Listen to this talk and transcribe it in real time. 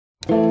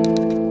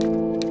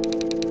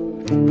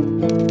Hello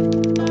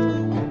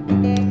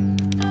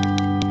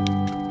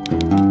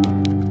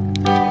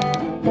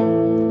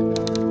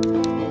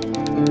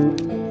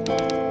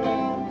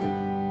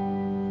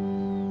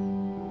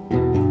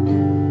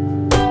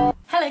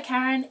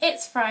Karen,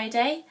 it's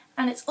Friday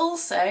and it's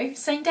also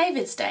St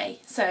David's Day,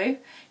 so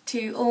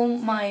to all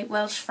my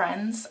Welsh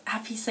friends,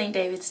 happy St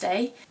David's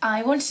Day.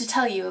 I wanted to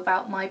tell you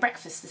about my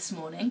breakfast this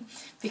morning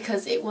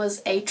because it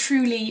was a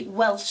truly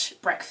Welsh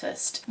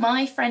breakfast.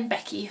 My friend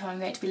Becky, who I'm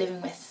going to be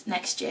living with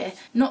next year,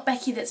 not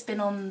Becky that's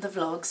been on the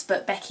vlogs,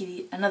 but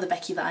Becky, another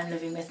Becky that I'm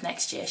living with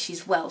next year,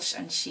 she's Welsh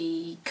and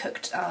she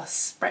cooked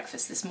us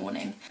breakfast this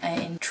morning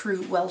in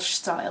true Welsh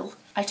style.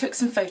 I took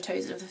some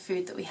photos of the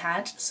food that we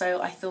had, so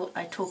I thought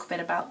I'd talk a bit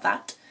about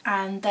that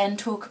and then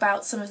talk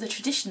about some of the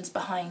traditions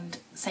behind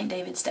St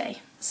David's Day.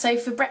 So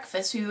for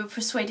breakfast we were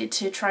persuaded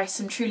to try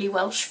some truly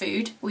Welsh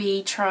food.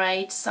 We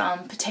tried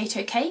some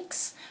potato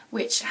cakes,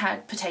 which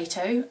had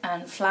potato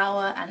and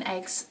flour and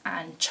eggs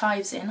and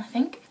chives in, I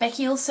think.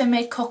 Becky also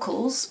made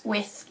cockles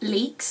with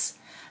leeks,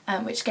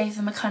 which gave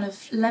them a kind of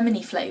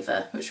lemony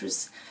flavour, which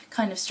was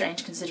kind of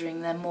strange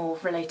considering they're more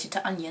related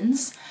to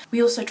onions.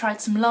 We also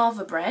tried some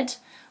laverbread,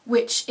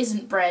 which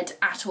isn't bread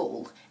at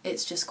all,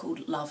 it's just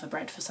called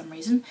laverbread for some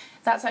reason.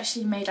 That's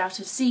actually made out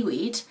of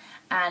seaweed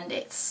and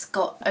it's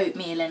got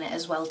oatmeal in it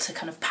as well to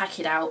kind of pack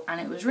it out, and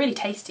it was really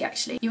tasty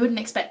actually. You wouldn't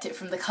expect it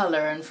from the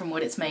colour and from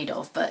what it's made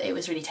of, but it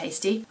was really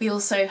tasty. We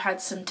also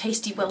had some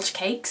tasty Welsh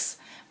cakes,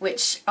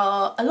 which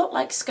are a lot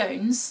like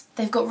scones.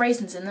 They've got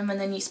raisins in them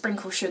and then you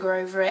sprinkle sugar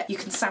over it. You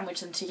can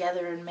sandwich them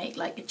together and make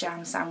like a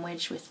jam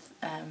sandwich with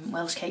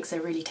Welsh cakes. They're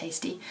really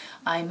tasty.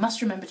 I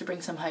must remember to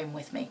bring some home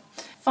with me.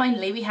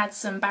 Finally we had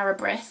some Bara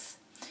Brith,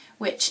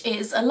 which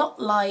is a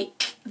lot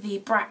like the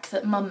brack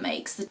that Mum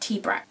makes, the tea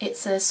brack.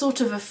 It's a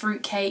sort of a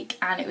fruit cake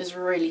and it was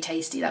really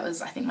tasty. That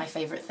was, I think, my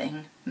favourite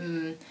thing.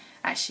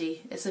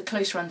 Actually, it's a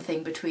close run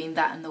thing between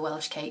that and the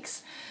Welsh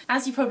cakes.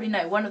 As you probably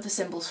know, one of the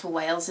symbols for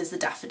Wales is the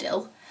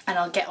daffodil, and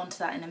I'll get onto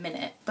that in a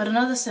minute. But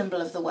another symbol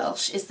of the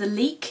Welsh is the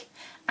leek,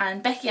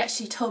 and Becky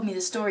actually told me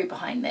the story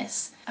behind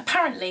this.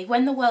 Apparently,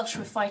 when the Welsh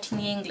were fighting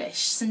the English,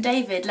 St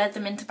David led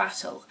them into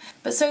battle,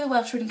 but so the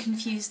Welsh wouldn't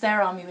confuse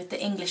their army with the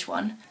English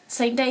one,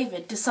 St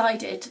David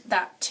decided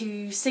that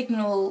to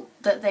signal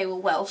that they were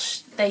Welsh,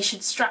 they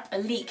should strap a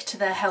leek to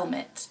their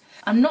helmet.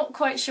 I'm not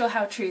quite sure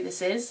how true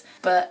this is,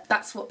 but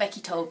that's what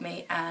Becky told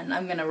me and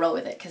I'm going to roll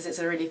with it because it's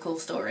a really cool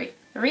story.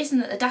 The reason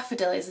that the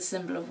daffodil is a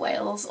symbol of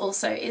Wales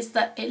also is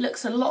that it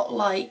looks a lot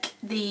like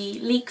the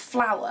leek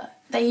flower.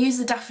 They use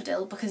the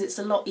daffodil because it's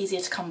a lot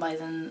easier to come by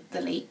than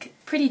the leek.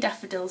 Pretty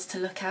daffodils to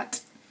look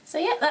at. So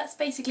yeah, that's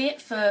basically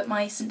it for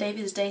my St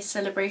David's Day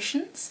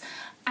celebrations.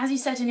 As you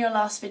said in your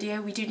last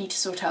video, we do need to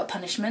sort out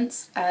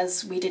punishments,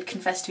 as we did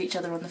confess to each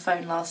other on the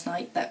phone last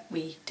night that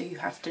we do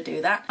have to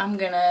do that. I'm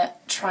gonna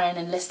try and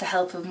enlist the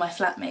help of my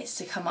flatmates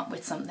to come up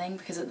with something,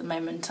 because at the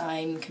moment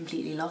I'm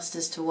completely lost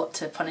as to what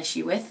to punish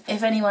you with.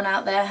 If anyone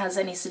out there has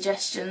any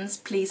suggestions,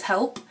 please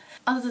help.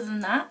 Other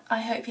than that,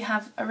 I hope you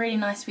have a really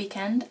nice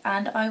weekend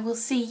and I will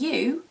see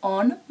you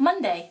on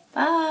Monday.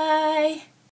 Bye!